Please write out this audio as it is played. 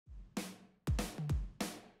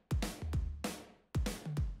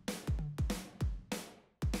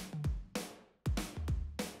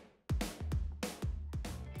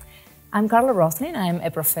I'm Carla Rothlin. I'm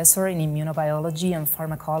a professor in immunobiology and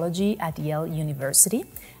pharmacology at Yale University.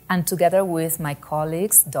 And together with my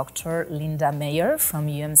colleagues, Dr. Linda Meyer from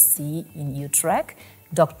UMC in Utrecht,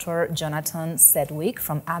 Dr. Jonathan Sedgwick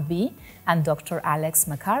from Abbey, and Dr. Alex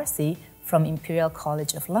McCarthy from Imperial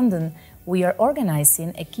College of London, we are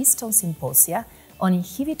organizing a Keystone Symposia on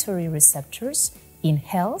inhibitory receptors in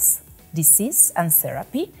health, disease, and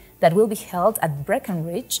therapy that will be held at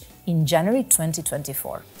Breckenridge in January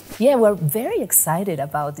 2024. Yeah, we're very excited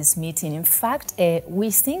about this meeting. In fact,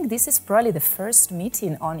 we think this is probably the first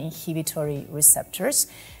meeting on inhibitory receptors.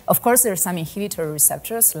 Of course, there are some inhibitory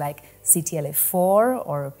receptors like CTLA4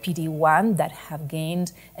 or PD-1 that have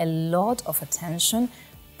gained a lot of attention,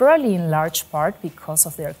 probably in large part because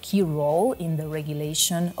of their key role in the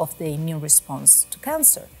regulation of the immune response to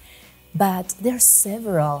cancer. But there are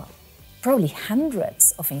several, probably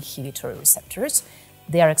hundreds of inhibitory receptors.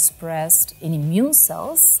 They are expressed in immune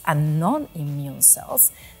cells and non-immune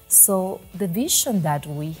cells. So the vision that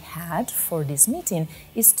we had for this meeting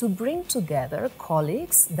is to bring together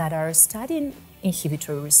colleagues that are studying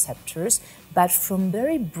inhibitory receptors, but from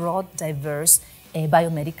very broad, diverse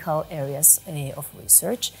biomedical areas of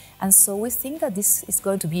research. And so we think that this is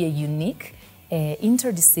going to be a unique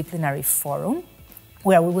interdisciplinary forum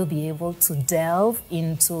where we will be able to delve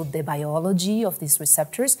into the biology of these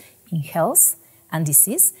receptors in health and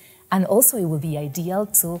disease, and also it will be ideal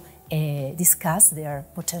to discuss their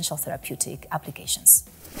potential therapeutic applications.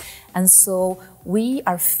 And so we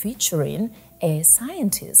are featuring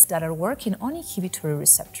scientists that are working on inhibitory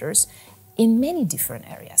receptors in many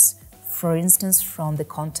different areas. For instance, from the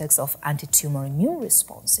context of anti-tumor immune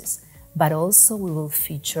responses, but also we will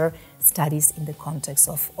feature studies in the context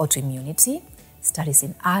of autoimmunity, studies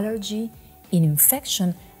in allergy, in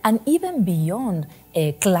infection, and even beyond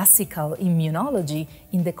classical immunology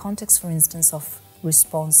in the context, for instance, of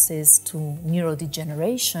responses to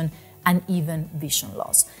neurodegeneration and even vision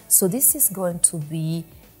loss. So this is going to be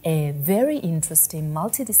a very interesting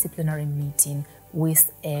multidisciplinary meeting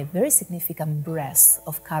with a very significant breadth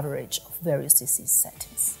of coverage of various disease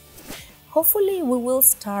settings. Hopefully, we will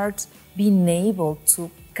start being able to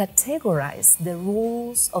categorize the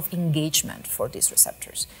rules of engagement for these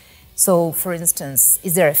receptors. So, for instance,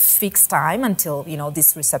 is there a fixed time until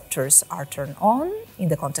these receptors are turned on in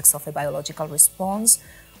the context of a biological response?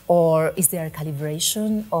 Or is there a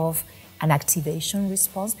calibration of an activation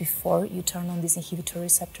response before you turn on these inhibitory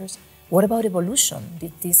receptors? What about evolution?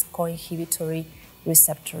 Did these co-inhibitory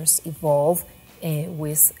receptors evolve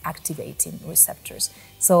with activating receptors?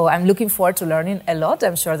 So I'm looking forward to learning a lot.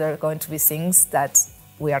 I'm sure there are going to be things that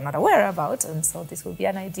we are not aware about, and so this will be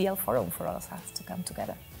an ideal forum for all of us to come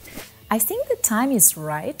together. I think the time is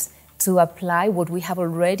right to apply what we have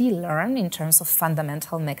already learned in terms of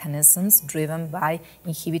fundamental mechanisms driven by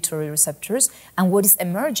inhibitory receptors and what is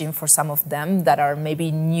emerging for some of them that are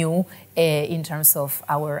maybe new in terms of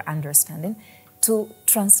our understanding, to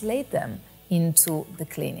translate them into the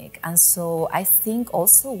clinic. And so I think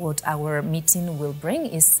also what our meeting will bring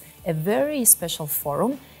is a very special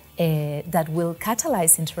forum that will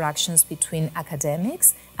catalyze interactions between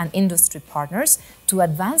academics and industry partners to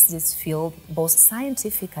advance this field both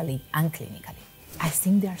scientifically and clinically. I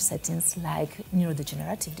think there are settings like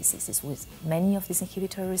neurodegenerative diseases with many of these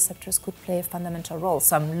inhibitory receptors could play a fundamental role.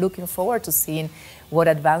 So I'm looking forward to seeing what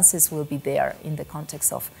advances will be there in the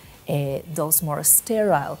context of those more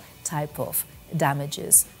sterile type of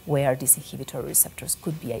damages where these inhibitory receptors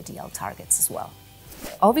could be ideal targets as well.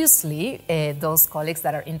 Obviously, those colleagues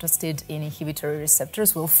that are interested in inhibitory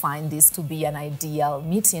receptors will find this to be an ideal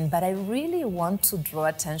meeting, but I really want to draw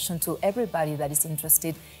attention to everybody that is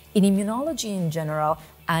interested in immunology in general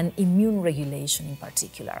and immune regulation in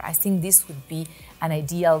particular. I think this would be an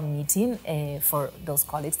ideal meeting for those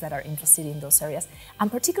colleagues that are interested in those areas,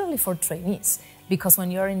 and particularly for trainees, because when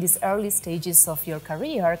you're in these early stages of your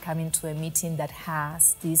career, coming to a meeting that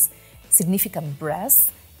has this significant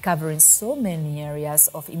breadth, covering so many areas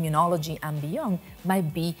of immunology and beyond,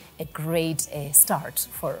 might be a great start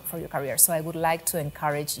for your career. So I would like to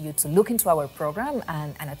encourage you to look into our program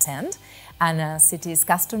and attend. And as it is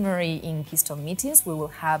customary in Keystone meetings, we will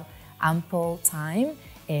have ample time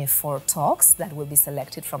for talks that will be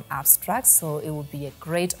selected from abstracts. So it will be a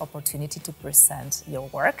great opportunity to present your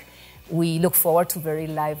work. We look forward to very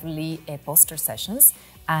lively poster sessions,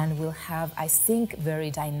 and we'll have, I think, very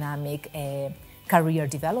dynamic career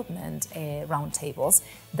development roundtables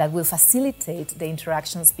that will facilitate the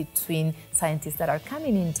interactions between scientists that are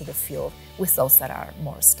coming into the field with those that are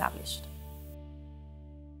more established.